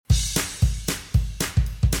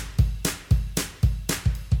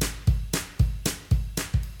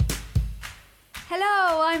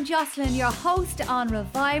Hello, I'm Jocelyn, your host on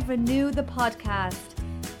Revive Renew the podcast.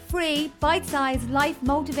 Free, bite-sized life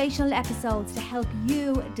motivational episodes to help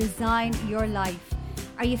you design your life.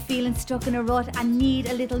 Are you feeling stuck in a rut and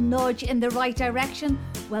need a little nudge in the right direction?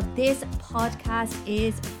 Well, this podcast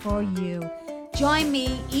is for you. Join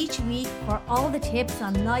me each week for all the tips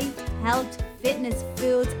on life, health, fitness,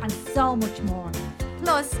 foods, and so much more.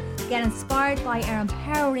 Plus, get inspired by our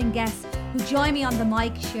empowering guests who join me on the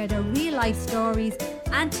mic, share their real life stories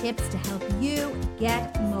and tips to help you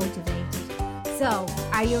get motivated. So,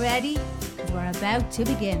 are you ready? We're about to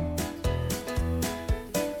begin.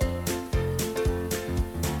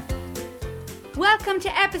 Welcome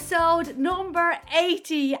to episode number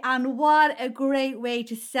 80, and what a great way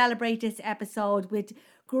to celebrate this episode with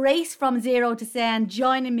Grace from Zero to Zen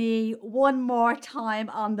joining me one more time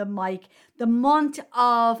on the mic. The month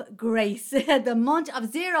of Grace, the month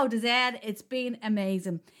of Zero to Zen, it's been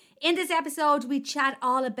amazing. In this episode, we chat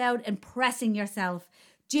all about impressing yourself.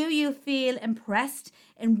 Do you feel impressed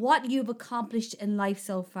in what you've accomplished in life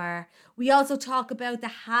so far? We also talk about the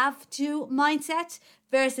have-to mindset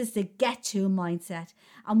versus the get-to mindset.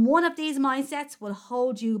 And one of these mindsets will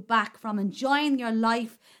hold you back from enjoying your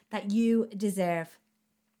life that you deserve.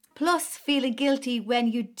 Plus, feeling guilty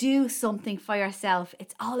when you do something for yourself.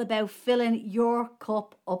 It's all about filling your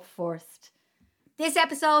cup up first. This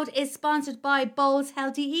episode is sponsored by Bowls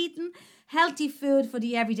Healthy Eating, healthy food for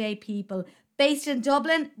the everyday people. Based in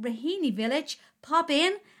Dublin, Raheny Village. Pop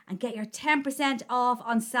in and get your 10% off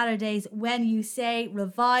on Saturdays when you say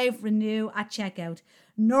Revive Renew at checkout.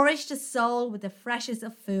 Nourish the soul with the freshest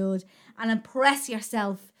of food and impress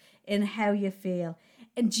yourself in how you feel.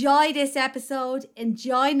 Enjoy this episode,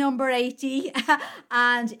 enjoy number 80,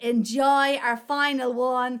 and enjoy our final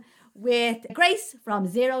one with Grace from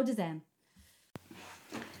Zero to Zen.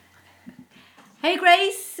 Hey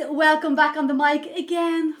Grace, welcome back on the mic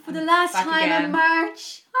again for the last time again. In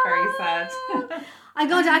March. Very sad. I'm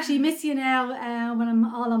going to actually miss you now when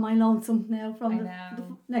I'm all on my lonesome now from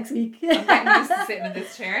the next week. I'm getting used to sitting in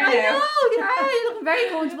this chair now. I know, you're looking very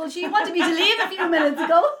comfortable. She wanted me to leave a few minutes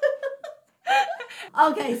ago.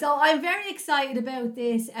 Okay, so I'm very excited about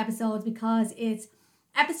this episode because it's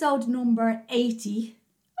episode number 80.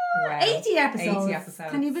 Wow. 80 episodes. 80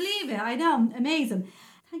 episodes. Can you believe it? I know, amazing.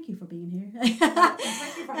 Thank you for being here.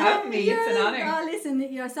 Thank you for having me. It's an honour. Oh, listen,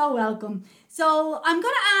 you're so welcome. So I'm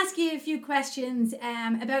going to ask you a few questions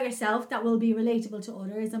about yourself that will be relatable to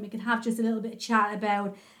others, and we can have just a little bit of chat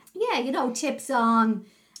about, tips on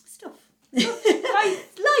stuff.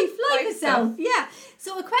 Life itself. Yeah.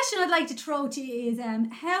 So a question I'd like to throw to you is,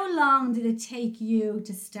 how long did it take you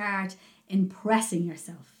to start impressing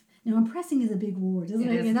yourself? Now, impressing is a big word, isn't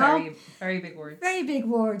it? It is very, very big word. Very big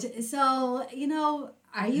word. So,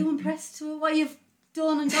 are you impressed with what you've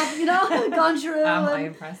done and gone through? Am I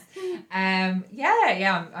impressed?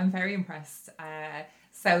 Yeah, I'm very impressed.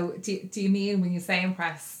 So, do you mean when you say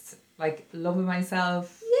impressed, like loving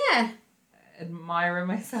myself? Yeah. Admiring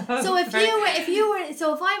myself. So if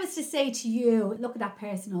I was to say to you, look at that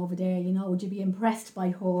person over there, would you be impressed by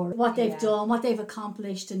her, what they've done, what they've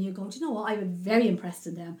accomplished, and you go, do you know what, I would be very impressed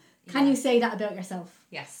in them. Can you say that about yourself?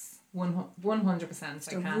 Yes, 100%.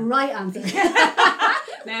 I can. Right answer.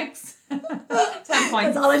 Next. 10 points.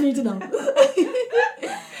 That's all I need to know.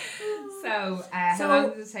 So how long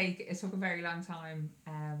did it take? It took a very long time.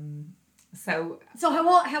 So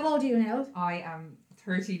how old are you now? I am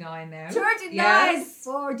 39 now. 39? Yes.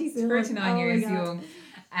 40 39 years young.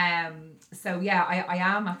 So yeah, I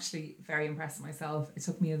am actually very impressed with myself. It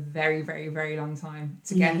took me a very, very, very long time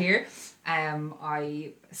to get here.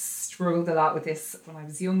 I struggled a lot with this when I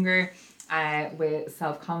was younger, with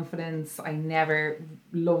self-confidence. I never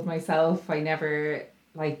loved myself. I never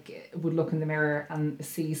would look in the mirror and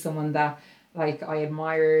see someone that I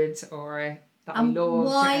admired or that I loved.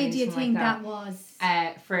 Why do you think that was?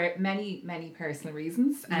 For many, many personal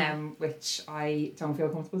reasons, which I don't feel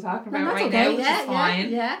comfortable talking about right now, which is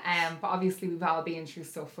fine. Yeah. But obviously we've all been through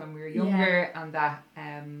stuff when we were younger, and that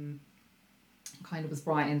kind of was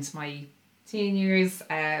brought into my teen years,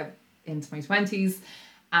 into my 20s.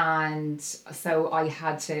 And so I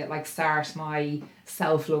had to start my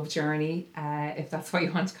self-love journey, if that's what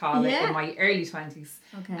you want to call it, in my early 20s.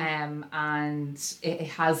 Okay. And it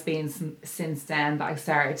has been since then that I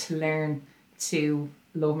started to learn to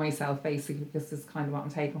love myself, basically, because this is kind of what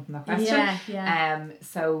I'm taking from that question.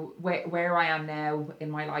 So where I am now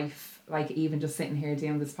in my life, even just sitting here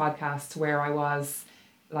doing this podcast, to where I was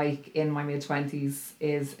in my mid-20s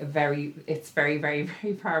is very, very, very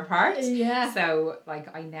far apart. Yeah. So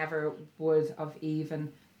I never would have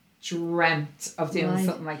even dreamt of doing Right.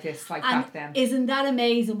 something like this, like And back then. isn't that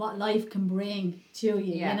amazing what life can bring to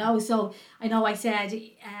you, Yeah. you know? So I know I said,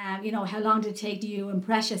 you know, how long did it take you to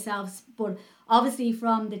impress yourselves? But obviously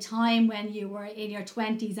from the time when you were in your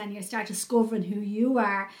 20s and you start discovering who you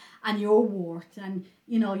are and your worth and,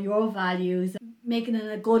 you know, your values, making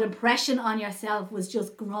a good impression on yourself was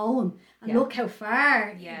just grown. And Yeah. look how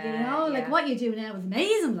far, you Yeah, know, like yeah. what you do now is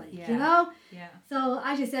amazing, like, Yeah. you know? Yeah. So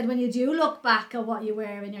as you said, when you do look back at what you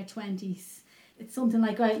were in your 20s, it's something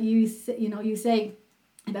like what you know, you say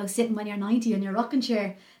about sitting when you're 90 in your rocking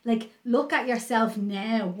chair. Like, look at yourself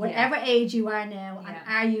now, whatever age you are now, and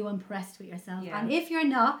Yeah. are you impressed with yourself? Yeah. And if you're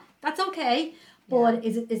not, that's okay. But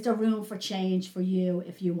is there room for change for you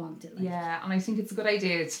if you want it? Like, Yeah, and I think it's a good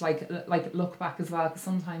idea to like look back as well, because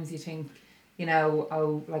sometimes you think, you know,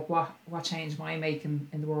 oh, like what change am I making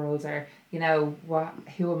in the world, or you know,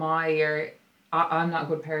 who am I, or I'm not a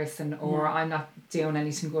good person, or I'm not doing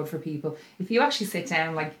anything good for people. If you actually sit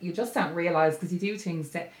down, like, you just don't realize, because you do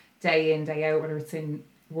things day in, day out, whether it's in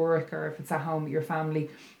work or if it's at home with your family,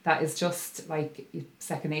 that is just like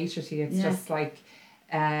second nature to you. It's just like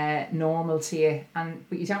normal to you,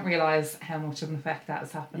 but you don't realize how much of an effect that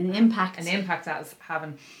is having, an impact that is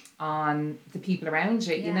having on the people around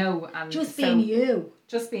you, you know, and just being you,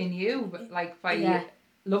 but like by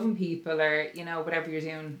loving people, or you know, whatever you're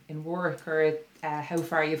doing in work, or how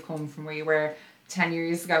far you've come from where you were 10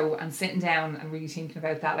 years ago, and sitting down and really thinking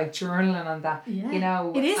about that, like journaling on that, you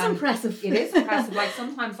know. It is impressive. It is impressive. Like,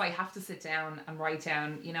 sometimes I have to sit down and write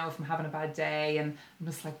down, you know, if I'm having a bad day and I'm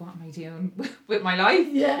just like, what am I doing with my life?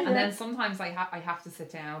 And then sometimes I have to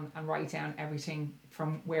sit down and write down everything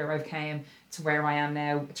from where I've came to where I am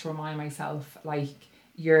now, to remind myself, like,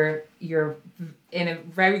 you're in a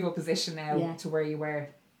very good position now to where you were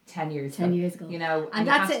 10 years ago, you know, and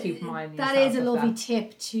you have to keep in mind that is a lovely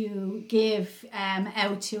tip to give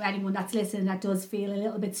out to anyone that's listening that does feel a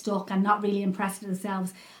little bit stuck and not really impressed with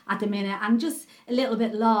themselves at the minute and just a little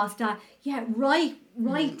bit lost.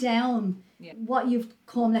 Write down what you've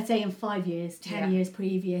come, let's say, in 5 years, 10 years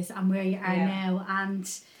previous, and where you are now, and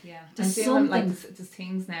and doing like there's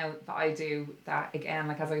things now that I do that, again,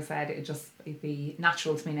 like as I said, it'd be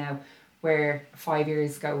natural to me now, where 5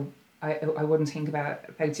 years ago I wouldn't think about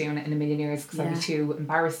doing it in a million years, because I'd be too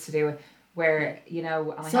embarrassed to do it. Where, you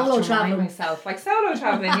know, and I have to remind myself, like solo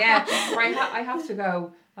traveling, where I have to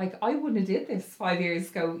go, like, I wouldn't have did this 5 years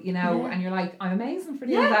ago, you know, and you're like, I'm amazing for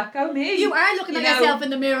doing that, go me. You are looking at yourself in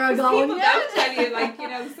the mirror going, people don't tell you, like, you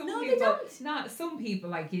know, some people,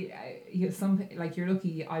 like, you're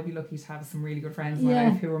lucky, I'd be lucky to have some really good friends in my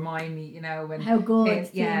life who remind me, you know, and how good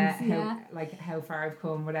how far I've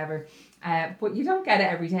come, whatever. But you don't get it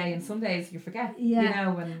every day, and some days you forget, you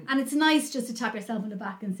know, and it's nice just to tap yourself on the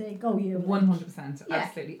back and say, go you. 100%,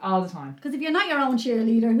 absolutely, all the time. Because if you're not your own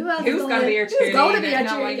cheerleader, who's going to be your cheerleader? Who's going to be your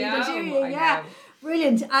cheerleader? I know.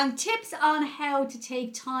 Brilliant. And tips on how to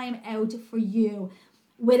take time out for you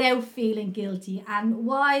without feeling guilty. And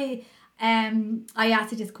why I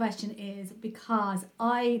asked you this question is because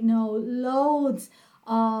I know loads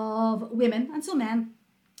of women and some men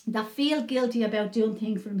that feel guilty about doing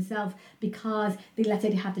things for themselves because let's say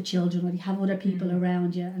they have the children or they have other people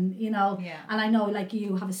around you, and you know, and I know, like,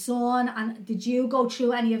 you have a son, and did you go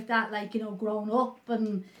through any of that, like, you know, growing up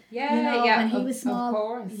and when he was small? Of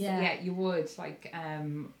course, you would, like,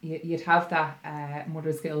 you'd have that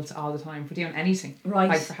mother's guilt all the time for doing anything, right?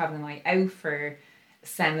 Like for having a night out, for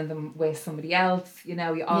sending them with somebody else, you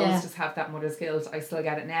know, you always just have that mother's guilt. I still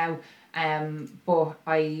get it now. But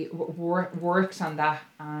I worked on that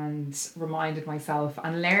and reminded myself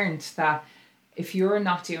and learned that if you're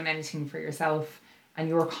not doing anything for yourself and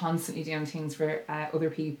you're constantly doing things for other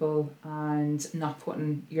people and not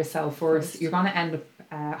putting yourself first, you're going to end up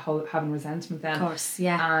having resentment then. Of course,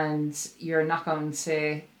 and you're not going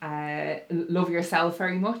to love yourself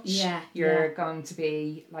very much. You're going to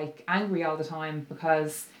be like angry all the time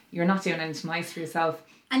because you're not doing anything nice for yourself.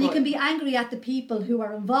 And you can be angry at the people who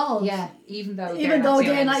are involved. Even though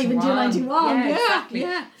they're not even doing anything wrong. Exactly.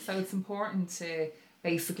 So it's important to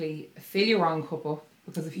basically fill your own cup up,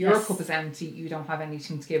 because if your cup is empty, you don't have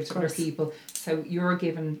anything to give to other people. So you're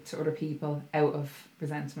giving to other people out of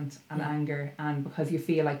resentment and anger, and because you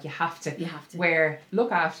feel like you have to. Where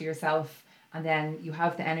look after yourself, and then you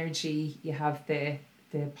have the energy, you have the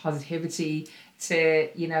positivity to,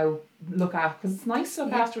 you know, look after, because it's nice to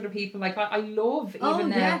look after other people. Like I love, even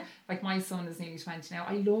now, like my son is nearly 20 now,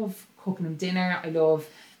 I love cooking him dinner, I love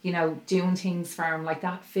you know, doing things for him, like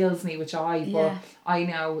that fills me with joy. But I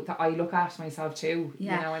know that I look after myself too.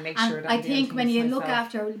 You know, I make sure that I think when you look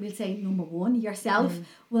after, we'll say number one, yourself,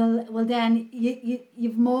 well then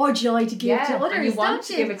you've more joy to give to others, and you want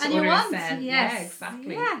to give it to others then. Yes. Yeah,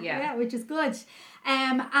 exactly. Yeah, which is good.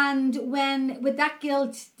 And when with that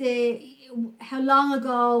guilt, how long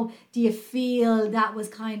ago do you feel that was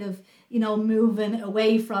kind of, you know, moving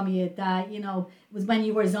away from you? That, you know, was when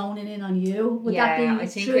you were zoning in on you? Would that be I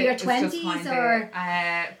think through your 20s or?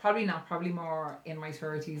 Probably not. Probably more in my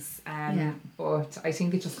 30s. But I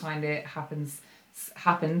think it just kind of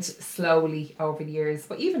happened slowly over the years.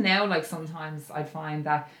 But even now, like sometimes I find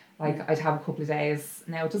that. Like I'd have a couple of days.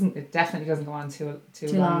 Now it definitely doesn't go on too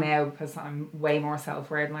long now, because I'm way more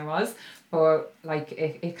self-aware than I was. But like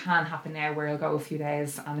it can happen now where I'll go a few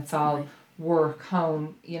days and it's all work,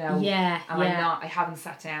 home, you know. I haven't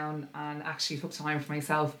sat down and actually took time for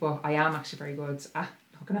myself, but I am actually very good at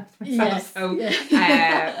looking after myself.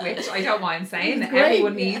 Which I don't mind saying.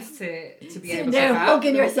 Everyone needs to be able to look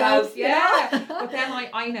after yourself. But then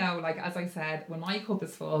I know, like as I said, when my cup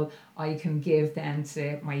is full, I can give then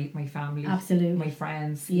to my family, my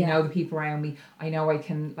friends, you know, the people around me. I know I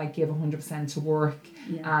can like give 100% to work,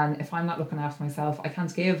 and if I'm not looking after myself, I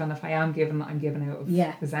can't give. And if I am giving, I'm giving out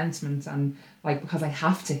of resentment and like because I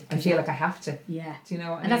have to. I feel like I have to. Yeah. Do you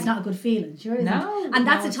know? And that's not a good feeling, sure isn't it? And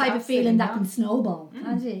that's the type of feeling that can snowball,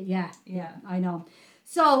 can't it? Yeah. I know.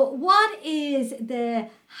 So, what is the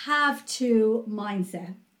have to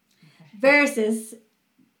mindset versus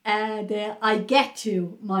the I get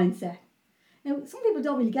to mindset? Now, some people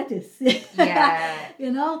don't really get this.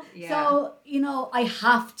 You know? So, you know, I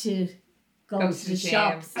have to go to the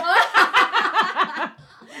shops.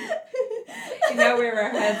 You know where our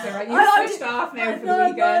heads are. You're switched off now for the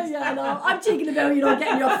weekend. I'm thinking about, you know,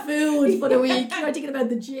 getting your food for the week. You're thinking about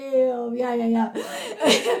the gym.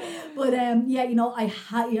 But you know,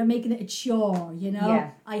 you're making it a chore, you know.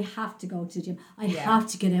 I have to go to the gym. I have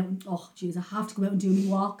to get out and, I have to go out and do my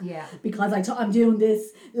walk. Because I'm doing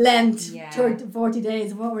this Lent, 30, 40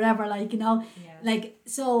 days, or whatever, like, you know. Like,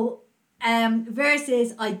 so,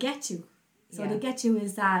 versus I get to. So the get to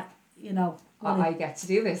is that, you know, I get to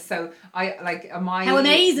do this. So I like my how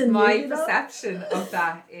amazing my perception of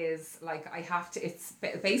that is like I have to. It's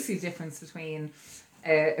basically the difference between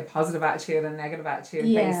a positive attitude and a negative attitude.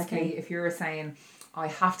 Basically, if you're saying I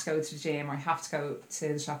have to go to the gym or I have to go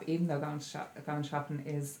to the shop, even though going shopping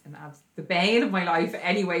is the bane of my life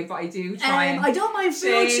anyway, but I do try and I don't mind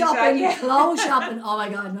food shopping, clothes shopping. Oh my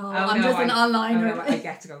god, no! I'm just an onliner. I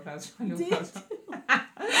get to go clothes shopping.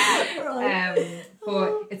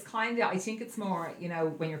 But it's kind of, I think it's more, you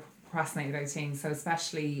know, when you're procrastinating about things, so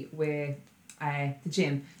especially with the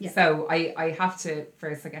gym. So I have to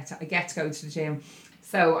first I get to go to the gym.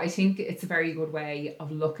 So I think it's a very good way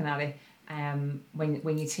of looking at it.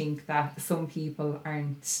 When you think that some people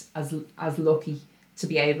aren't as lucky to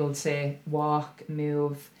be able to walk,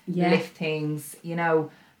 move, lift things, you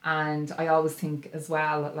know. And I always think as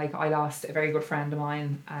well, like I lost a very good friend of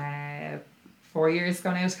mine 4 years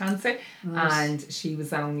ago now to cancer, and she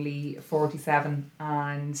was only 47,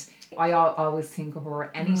 and I always think of her,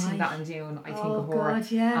 anything that I'm doing, I think of her,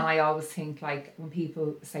 and I always think like when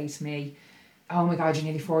people say to me, oh my god, you're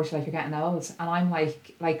nearly 40, like you're getting old, and I'm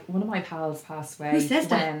like one of my pals passed away. Who says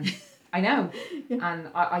that? I know. And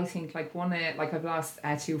I think like I've lost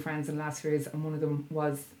two friends in the last few years, and one of them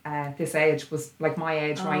was this age, was like my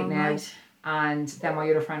age right now, and then my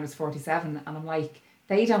other friend was 47, and I'm like,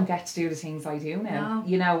 they don't get to do the things I do now.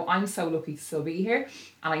 You know, I'm so lucky to still be here,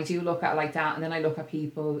 and I do look at it like that, and then I look at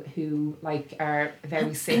people who like are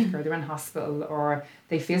very sick or they're in hospital or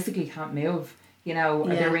they physically can't move, you know, or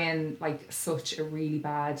they're in like such a really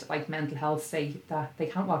bad like mental health state that they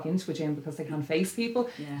can't walk into a gym because they can't face people,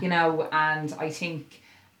 you know. And I think,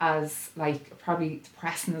 as like probably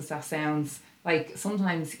depressing as that sounds, like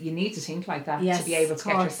sometimes you need to think like that to be able to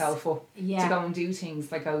get yourself up to go and do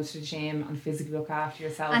things like go to the gym and physically look after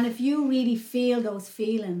yourself. And if you really feel those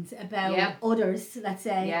feelings about others, let's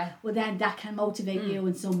say, well then that can motivate you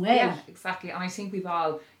in some way. Yeah, exactly. And I think we've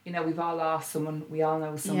all lost someone. We all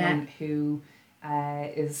know someone who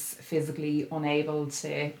is physically unable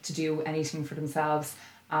to do anything for themselves.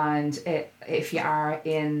 And if you are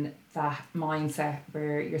in that mindset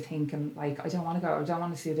where you're thinking like, I don't want to go, or I don't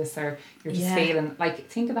want to do this, or you're just feeling like,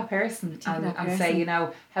 think of that person and say, you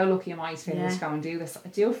know, how lucky am I to be able to go and do this?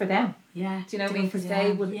 Do it for them. Do you know what I mean? Because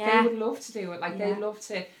they would love to do it. Like they'd love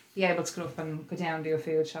to be able to go up and go down and do a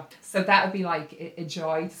food shop. So that would be like a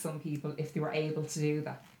joy to some people if they were able to do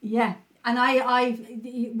that. Yeah. And I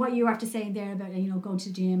what you were after saying there about, you know, going to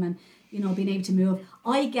the gym and, you know, being able to move,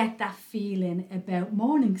 I get that feeling about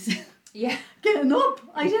mornings. Yeah. Getting up,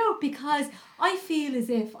 I do, because I feel as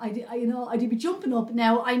if I'd be jumping up.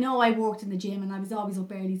 Now I know I worked in the gym and I was always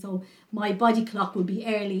up early, so my body clock would be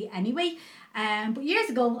early anyway. But years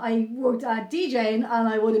ago I worked at DJing and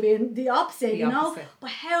I would have been the opposite, you know. But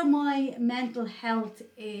how my mental health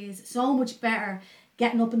is so much better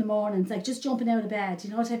getting up in the mornings, like just jumping out of bed, you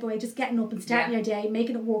know, type of way, just getting up and starting your day,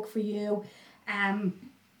 making it work for you,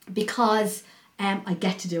 because I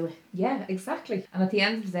get to do it. Yeah, exactly. And at the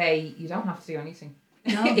end of the day, you don't have to do anything.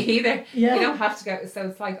 No. Either. Yeah. You don't have to go. So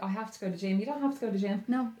it's like, I have to go to the gym. You don't have to go to the gym.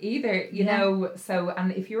 No. Either, you know. So,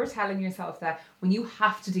 and if you're telling yourself that when you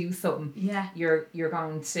have to do something, you're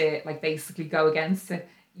going to like basically go against it.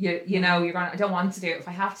 You know, you're going, I don't want to do it. If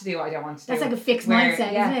I have to do it, I don't want to do it. That's like a fixed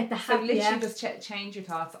mindset, isn't it? So literally just change your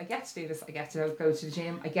thoughts. I get to do this. I get to go to the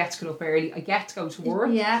gym. I get to get up early. I get to go to work.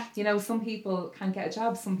 Yeah. You know, some people can't get a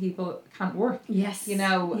job. Some people can't work. Yes. You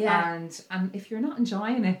know, and if you're not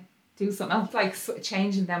enjoying it, do something else. Like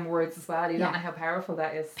changing them words as well. You don't know how powerful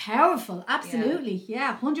that is. Powerful. Absolutely.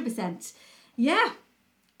 Yeah. 100%. Yeah.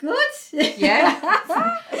 Good. Yeah.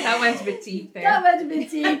 That went a bit deep there. That went a bit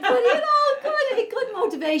deep. But, you know, good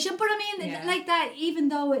motivation. But I mean, like that, even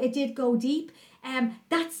though it did go deep,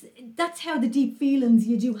 that's how the deep feelings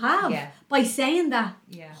you do have. Yeah. By saying that.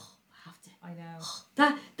 Yeah. I have to. I know.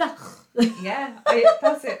 That. Yeah.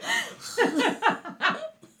 That's it.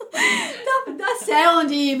 that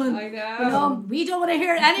sound even. I know. You know, we don't want to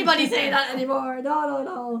hear anybody say that anymore.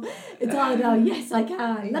 No. It's all about, yes, I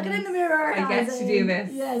can. Look it in the mirror. I get to do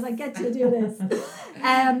this. Yes, I get to do this.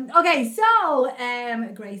 Okay,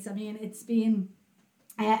 so, Grace, I mean, it's been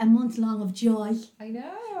a month long of joy. I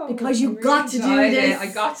know. Because you got to do this.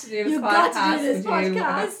 I got to do this you podcast got to do this with you. I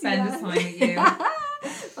got podcast. to spend this time with you.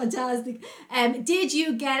 Fantastic. Did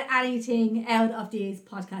you get anything out of these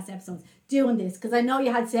podcast episodes doing this? Because I know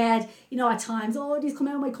you had said, you know, at times, these come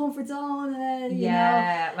out of my comfort zone. And, you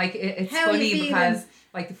know, like it's funny because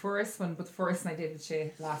like the first one I did with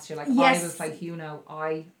you last year, like I was like, you know,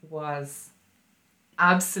 I was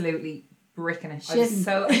absolutely bricking it.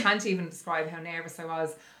 I can't even describe how nervous I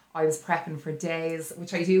was. I was prepping for days,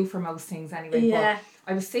 which I do for most things anyway. Yeah.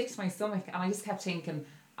 But I was sick to my stomach and I just kept thinking,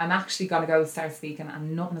 I'm actually going to go start speaking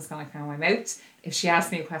and nothing is going to come out of my mouth. If she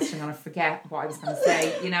asked me a question, I'm going to forget what I was going to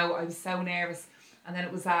say. You know, I was so nervous. And then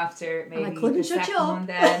it was after maybe and I couldn't the shut second you up. one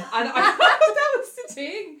then. And that was the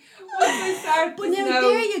thing. Once I started, but now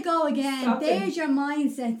there you go again. Stopping. There's your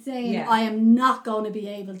mindset saying, I am not going to be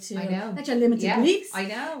able to. I know. That's your limited beliefs. I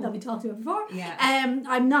know. That we talked about before. Yeah.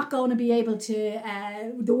 I'm not going to be able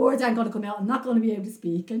to, the words aren't going to come out. I'm not going to be able to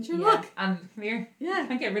speak. And sure, look. And come here. Yeah.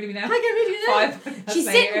 Can't get rid of me now. Can't get rid of you now. She's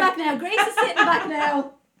sitting back now. Grace is sitting back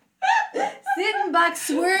now. Sitting back,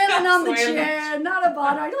 swirling on the chair, not a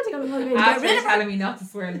bother. I don't think I'm going to be able to get rid of her. Telling me not to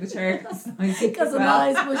swirl in the chair because the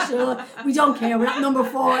noise was sure. We don't care. We're at number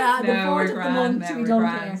 4 at the 4th of the month. We don't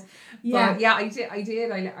care. Yeah, but yeah, I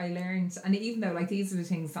did. I learned, and even though like these are the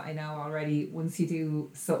things that I know already, once you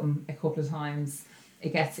do something a couple of times,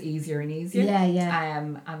 it gets easier and easier.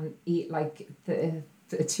 Yeah. And like the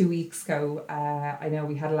 2 weeks ago, I know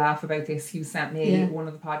we had a laugh about this. You sent me one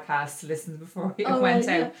of the podcasts to listen to before it went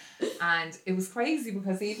out, and it was crazy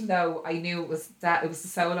because even though I knew it was the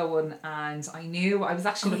solo one, and I knew I was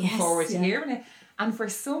actually looking forward to hearing it, and for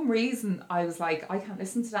some reason I was like, I can't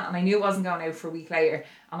listen to that, and I knew it wasn't going out for a week later,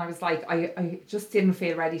 and I was like, I just didn't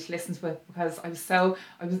feel ready to listen to it because I was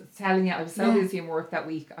telling you, I was so busy in work that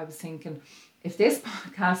week. I was thinking, if this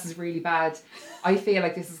podcast is really bad, I feel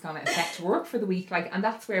like this is going to affect work for the week. Like, and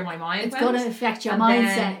that's where my mind went. It's going to affect your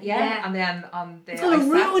mindset. And then it's going to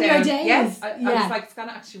ruin your days. Yes, I was like, it's going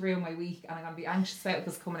to actually ruin my week, and I'm going to be anxious about it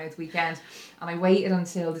because coming out the weekend. And I waited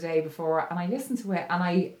until the day before, and I listened to it, and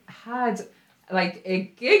I had like a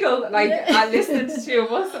giggle, like I listened to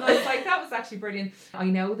us, and I was like, that was actually brilliant. I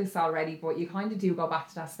know this already, but you kind of do go back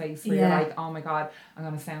to that space where you're like, oh my God, I'm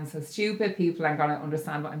going to sound so stupid. People aren't going to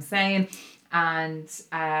understand what I'm saying. And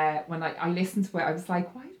when I listened to it, I was like,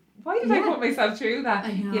 why did I put myself through that?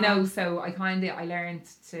 I know. You know, so I learned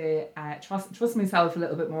to trust myself a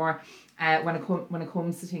little bit more when it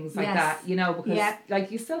comes to things like that, you know, because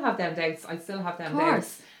like you still have them doubts. I still have them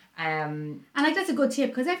doubts. And like that's a good tip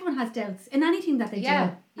because everyone has doubts in anything that they do,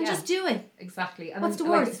 and just do it. Exactly. And what's then,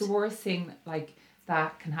 the worst? Like, the worst thing like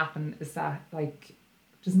that can happen is that like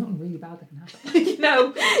there's nothing really bad that can happen. You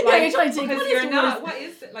know, Yeah, you're trying to think, because what is you're the not. worst? What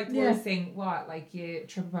is it, like the Yeah. worst thing? What, like you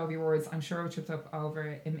trip up over your words? I'm sure I tripped up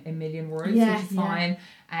over a million words, Yeah, which is yeah. fine.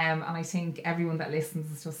 And I think everyone that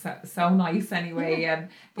listens is just so nice anyway. And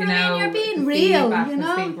But you I know, mean, you're being the real, feedback you has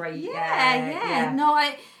know. been great. Yeah. No,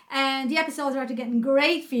 and the episodes are after getting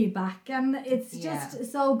great feedback, and it's Yeah.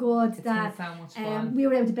 just so good It's that been so much fun. we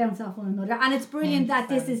were able to bounce off one another, and it's brilliant that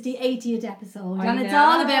this 100%. is the 80th episode, I and it's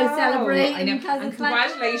all know. about I celebrating know. because And it's like,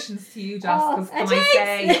 congratulations to you, Jess, Oh, because can I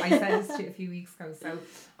say, I said this to you a few weeks ago, so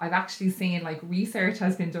I've actually seen, like, research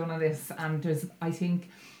has been done on this, and there's, I think,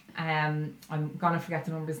 I'm gonna forget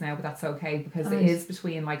the numbers now, but that's okay, because Right. it is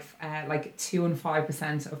between like 2 and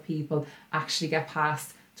 5% of people actually get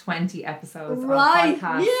past 20 episodes right, of a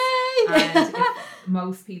podcast. yay! And if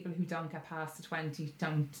most people who don't get past the 20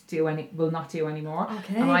 will not do anymore.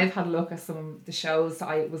 Okay. And I've had a look at some of the shows.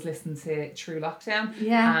 I was listening to True Lockdown,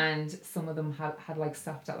 Yeah. and some of them had like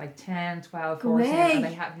stopped at like 10, 12, 14, Great. and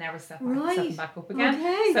they had never stepped Right. back up again.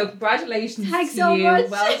 Okay. So congratulations Thanks to so you. much.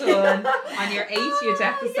 Well done on your 80th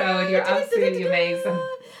episode. You're absolutely amazing.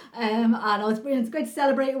 I know it's brilliant. It's great to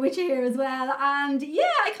celebrate with you here as well. And yeah,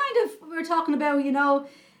 we were talking about, you know,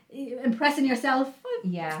 impressing yourself.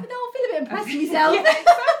 Yeah. I don't feel a bit impressed with myself.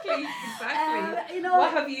 Yeah, exactly. You know,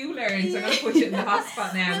 What have you learned? I'm going to put you in the hot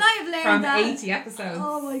spot now. Well, I've learned from that, 80 episodes.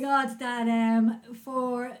 Oh my God, that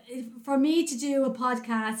for me to do a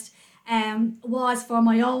podcast was for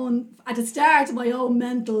my own, at the start, my own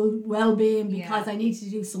mental well-being, because I needed to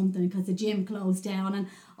do something because the gym closed down and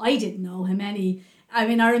I didn't know how many. I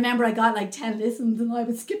mean, I remember I got like 10 listens and I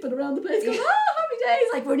was skipping around the place going, happy days.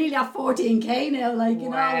 Like, we're nearly at 14k now, like, you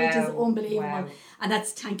know, which is unbelievable. Wow. And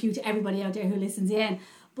that's thank you to everybody out there who listens in.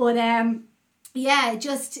 But yeah,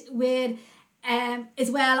 just with as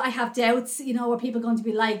well, I have doubts, you know, were people going to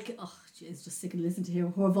be like, oh, geez, just sick of listening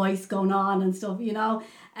to her voice going on and stuff, you know,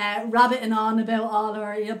 rabbiting on about all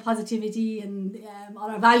our, you know, positivity and all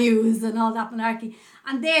our values and all that malarkey.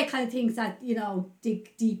 And they're kind of things that, you know,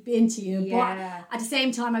 dig deep into you. Yeah. But at the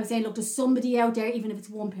same time, I was saying, look, there's somebody out there, even if it's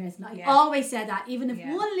one person. I Yeah. always said that, even if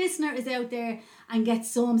Yeah. one listener is out there and gets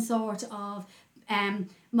some sort of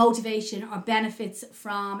motivation or benefits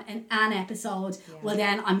from an episode, well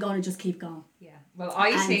then I'm going to just keep going. Yeah. Well,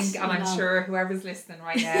 I think, and I'm sure whoever's listening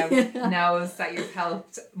right now knows that you've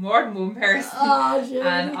helped more than one person. Oh, sure.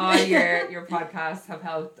 And all your podcasts have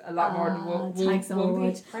helped a lot more than one thanks so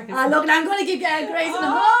much. person. Look, I'm going to keep getting Grace in the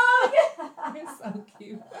Oh, you're so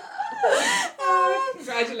cute.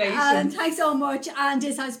 Congratulations. And thanks so much. And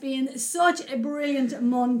this has been such a brilliant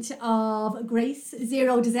month of Grace,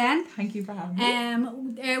 0 to Zen. Thank you for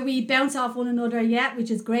having me. We bounce off one another,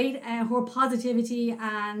 which is great. Her positivity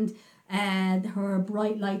and her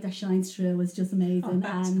bright light that shines through is just amazing.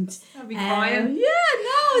 I'll be crying.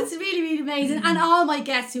 It's really, really amazing. And all my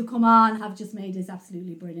guests who come on have just made this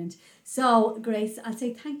absolutely brilliant. So, Grace, I'll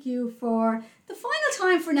say thank you for the final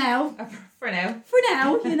time for now. For now. For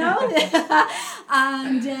now, you know.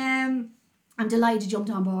 And I'm delighted you jumped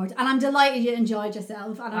on board. And I'm delighted you enjoyed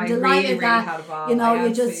yourself. And I'm delighted really that, had a ball. you know, I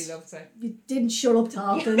you just loved it. you didn't shut up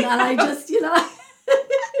talking. And I just, you know,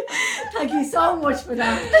 thank you so much for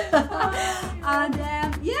that. And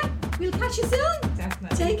we'll catch you soon.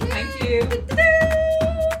 Definitely. Take care. Thank you.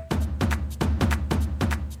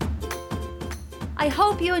 I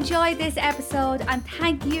hope you enjoyed this episode and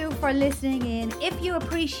thank you for listening in. If you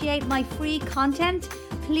appreciate my free content,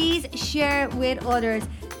 please share with others.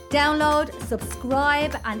 Download,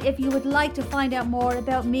 subscribe, and if you would like to find out more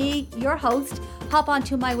about me, your host, hop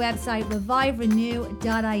onto my website,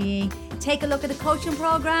 reviverenew.ie. Take a look at the coaching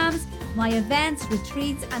programs, my events,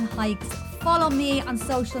 retreats, and hikes. Follow me on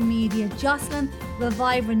social media, Jocelyn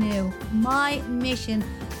Revive Renew. My mission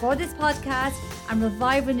for this podcast and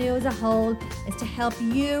Revive Renew as a whole is to help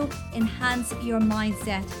you enhance your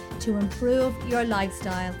mindset to improve your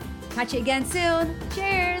lifestyle. Catch you again soon.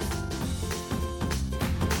 Cheers.